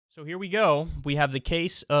So here we go. We have the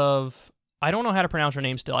case of, I don't know how to pronounce her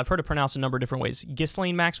name still. I've heard it pronounced a number of different ways.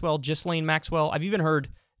 Ghislaine Maxwell. I've even heard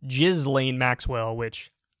Ghislaine Maxwell,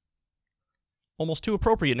 which almost too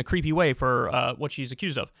appropriate in a creepy way for what she's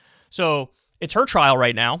accused of. So it's her trial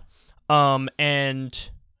right now,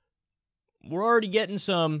 and we're already getting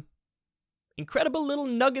some incredible little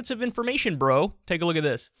nuggets of information, bro. Take a look at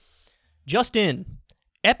this. Just in,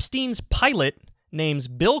 Epstein's pilot names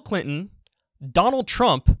Bill Clinton, Donald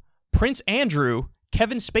Trump, Prince Andrew,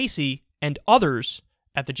 Kevin Spacey, and others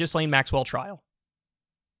at the Ghislaine Maxwell trial.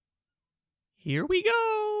 Here we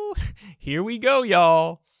go. Here we go,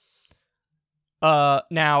 y'all.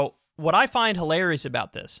 Now, what I find hilarious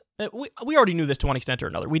about this, we already knew this to one extent or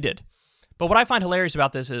another. We did. But what I find hilarious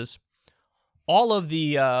about this is all of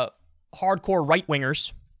the hardcore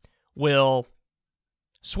right-wingers will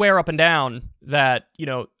swear up and down that, you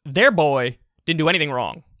know, their boy didn't do anything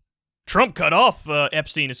wrong. Trump cut off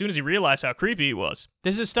Epstein as soon as he realized how creepy he was.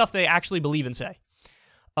 This is stuff they actually believe and say.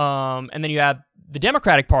 And then you have the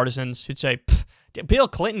Democratic partisans who'd say, Bill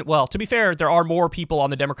Clinton, well, to be fair, there are more people on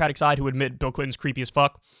the Democratic side who admit Bill Clinton's creepy as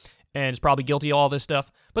fuck and is probably guilty of all this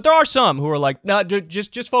stuff. But there are some who are like, no,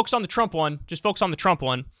 just focus on the Trump one. Just focus on the Trump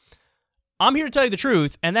one. I'm here to tell you the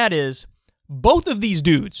truth, and that is both of these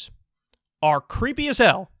dudes are creepy as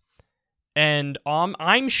hell. And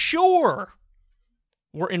I'm sure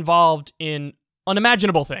were involved in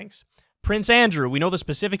unimaginable things. Prince Andrew, we know the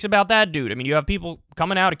specifics about that dude. I mean, you have people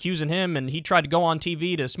coming out accusing him, and he tried to go on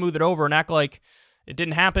TV to smooth it over and act like it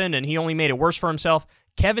didn't happen, and he only made it worse for himself.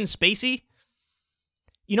 Kevin Spacey,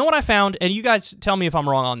 you know what I found? And you guys tell me if I'm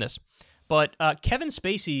wrong on this, but Kevin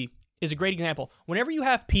Spacey is a great example. Whenever you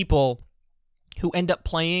have people who end up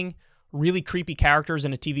playing really creepy characters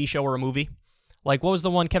in a TV show or a movie, like what was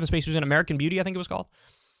the one Kevin Spacey was in, American Beauty, I think it was called?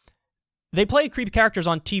 They play creepy characters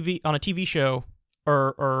on TV, on a TV show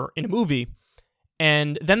or in a movie,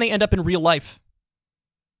 and then they end up in real life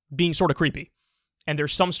being sort of creepy. And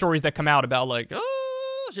there's some stories that come out about like,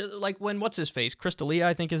 oh, like when, what's his face? Crystalia,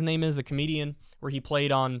 I think his name is, the comedian, where he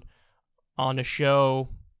played on a show.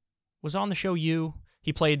 Was it on the show You?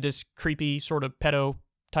 He played this creepy sort of pedo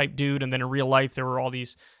type dude, and then in real life there were all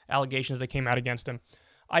these allegations that came out against him.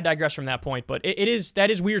 I digress from that point, but that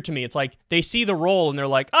is weird to me. It's like they see the role and they're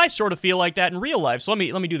like, I sort of feel like that in real life, so let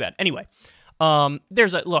me do that. Anyway,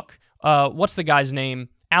 there's a look. What's the guy's name?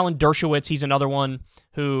 Alan Dershowitz. He's another one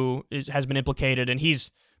who has been implicated, and he's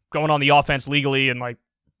going on the offense legally and like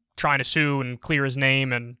trying to sue and clear his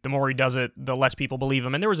name. And the more he does it, the less people believe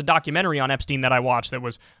him. And there was a documentary on Epstein that I watched that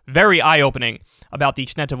was very eye-opening about the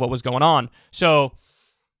extent of what was going on. So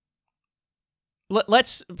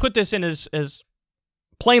let's put this in as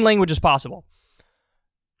plain language as possible.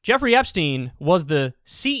 Jeffrey Epstein was the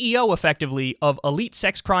CEO, effectively, of Elite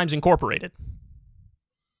Sex Crimes Incorporated.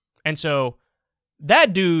 And so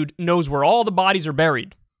that dude knows where all the bodies are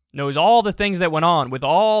buried, knows all the things that went on with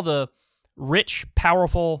all the rich,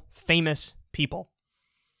 powerful, famous people.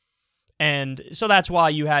 And so that's why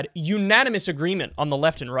you had unanimous agreement on the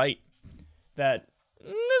left and right that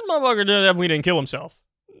this motherfucker definitely didn't kill himself.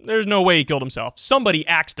 There's no way he killed himself. Somebody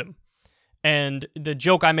axed him. And the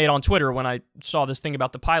joke I made on Twitter when I saw this thing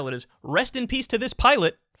about the pilot is, rest in peace to this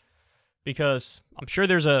pilot, because I'm sure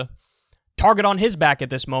there's a target on his back at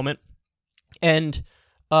this moment. And,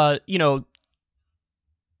 you know,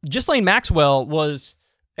 Ghislaine Maxwell was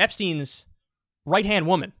Epstein's right-hand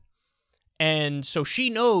woman. And so she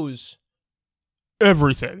knows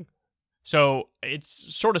everything. So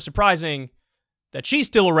it's sort of surprising that she's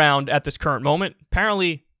still around at this current moment.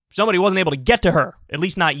 Apparently, somebody wasn't able to get to her, at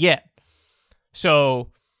least not yet.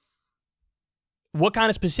 So, what kind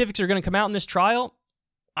of specifics are going to come out in this trial?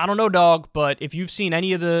 I don't know, dog, but if you've seen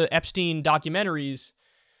any of the Epstein documentaries,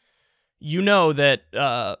 you know that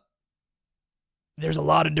there's a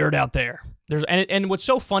lot of dirt out there. And what's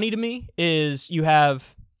so funny to me is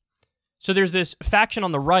there's this faction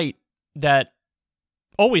on the right that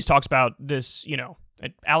always talks about this, you know,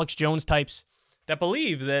 Alex Jones types that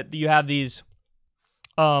believe that you have these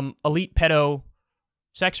elite pedo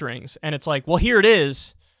sex rings, and it's like, well, here it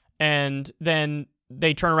is, and then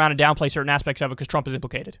they turn around and downplay certain aspects of it because Trump is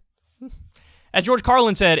implicated. As George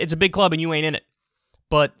Carlin said, it's a big club and you ain't in it.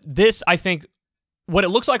 But this, I think, what it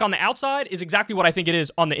looks like on the outside is exactly what I think it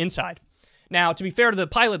is on the inside. Now, to be fair to the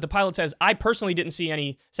pilot says, I personally didn't see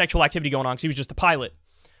any sexual activity going on because he was just a pilot.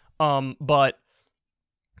 But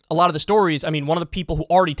a lot of the stories, I mean, one of the people who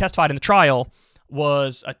already testified in the trial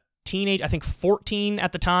was a teenage, I think 14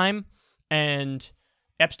 at the time, and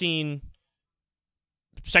Epstein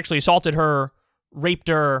sexually assaulted her, raped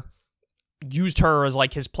her, used her as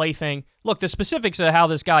like his plaything. Look, the specifics of how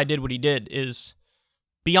this guy did what he did is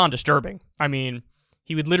beyond disturbing. I mean,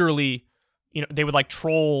 he would literally, they would like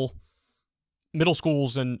troll middle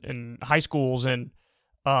schools and high schools, and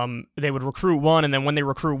they would recruit one, and then when they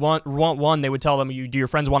recruit one, they would tell them, do your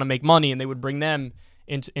friends want to make money, and they would bring them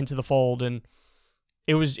into the fold. And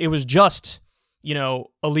it was just,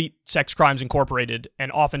 elite sex crimes incorporated,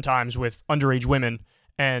 and oftentimes with underage women.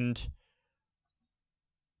 And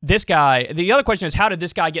this guy, the other question is, how did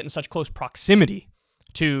this guy get in such close proximity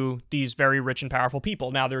to these very rich and powerful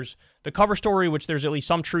people? Now, there's the cover story, which there's at least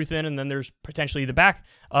some truth in, and then there's potentially the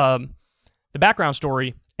background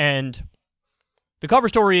story. And the cover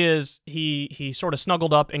story is he sort of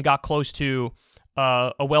snuggled up and got close to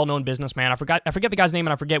a well-known businessman. I forget the guy's name,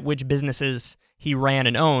 and I forget which businesses he ran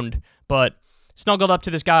and owned, but snuggled up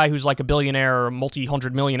to this guy who's like a billionaire or a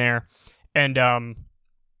multi-hundred millionaire, and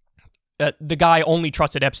the guy only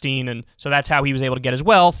trusted Epstein, and so that's how he was able to get his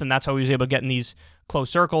wealth, and that's how he was able to get in these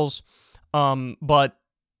close circles. But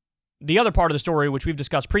the other part of the story, which we've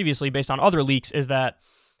discussed previously based on other leaks, is that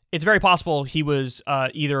it's very possible he was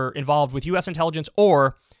either involved with U.S. intelligence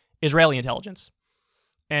or Israeli intelligence.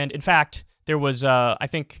 And in fact, there was, I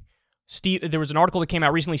think, there was an article that came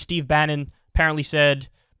out recently. Steve Bannon apparently said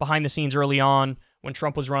behind the scenes early on when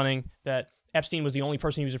Trump was running that Epstein was the only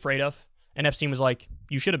person he was afraid of. And Epstein was like,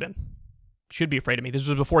 you should have been. Should be afraid of me. This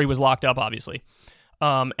was before he was locked up, obviously.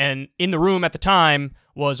 And in the room at the time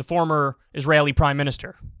was a former Israeli prime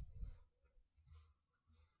minister.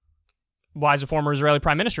 Why is a former Israeli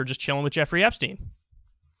prime minister just chilling with Jeffrey Epstein?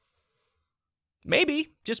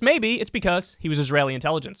 Maybe, just maybe, it's because he was Israeli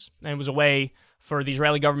intelligence, and it was a way for the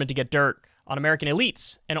Israeli government to get dirt on American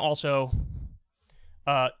elites and also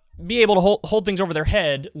be able to hold things over their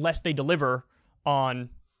head lest they deliver on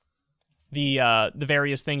the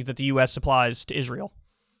various things that the U.S. supplies to Israel,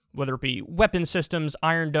 whether it be weapon systems,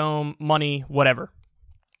 Iron Dome, money, whatever.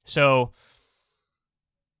 So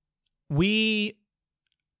I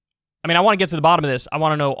want to get to the bottom of this. I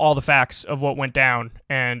want to know all the facts of what went down,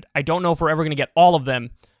 and I don't know if we're ever going to get all of them,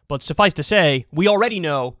 but suffice to say, we already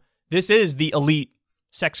know this is the elite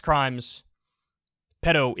sex crimes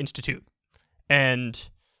pedo institute, and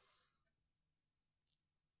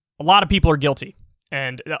a lot of people are guilty,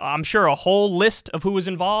 and I'm sure a whole list of who was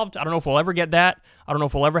involved. I don't know if we'll ever get that. I don't know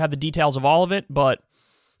if we'll ever have the details of all of it, but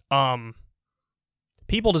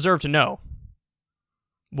people deserve to know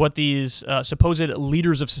what these supposed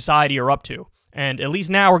leaders of society are up to. And at least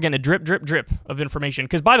now we're getting a drip, drip, drip of information.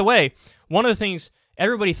 Because, by the way, one of the things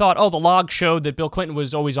everybody thought, the log showed that Bill Clinton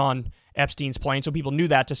was always on Epstein's plane, so people knew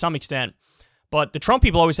that to some extent. But the Trump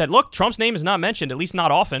people always said, look, Trump's name is not mentioned, at least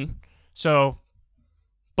not often.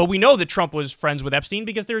 But we know that Trump was friends with Epstein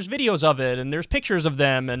because there's videos of it, and there's pictures of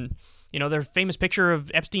them, and there's a famous picture of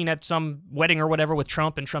Epstein at some wedding or whatever with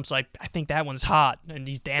Trump, and Trump's like, I think that one's hot, and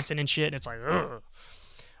he's dancing and shit, and it's like, ugh.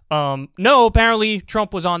 No, apparently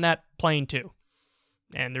Trump was on that plane too.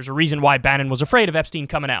 And there's a reason why Bannon was afraid of Epstein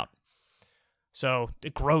coming out. So,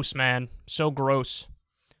 gross, man. So gross.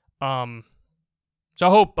 So I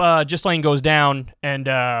hope Ghislaine goes down, and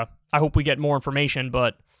I hope we get more information,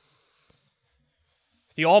 but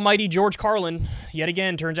the almighty George Carlin, yet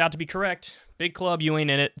again, turns out to be correct. Big club, you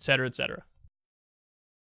ain't in it, etc., etc.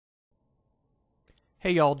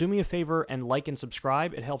 Hey, y'all, do me a favor and like and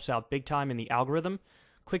subscribe. It helps out big time in the algorithm.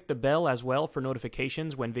 Click the bell as well for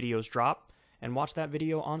notifications when videos drop, and watch that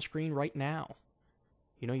video on screen right now.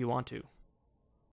 You know you want to.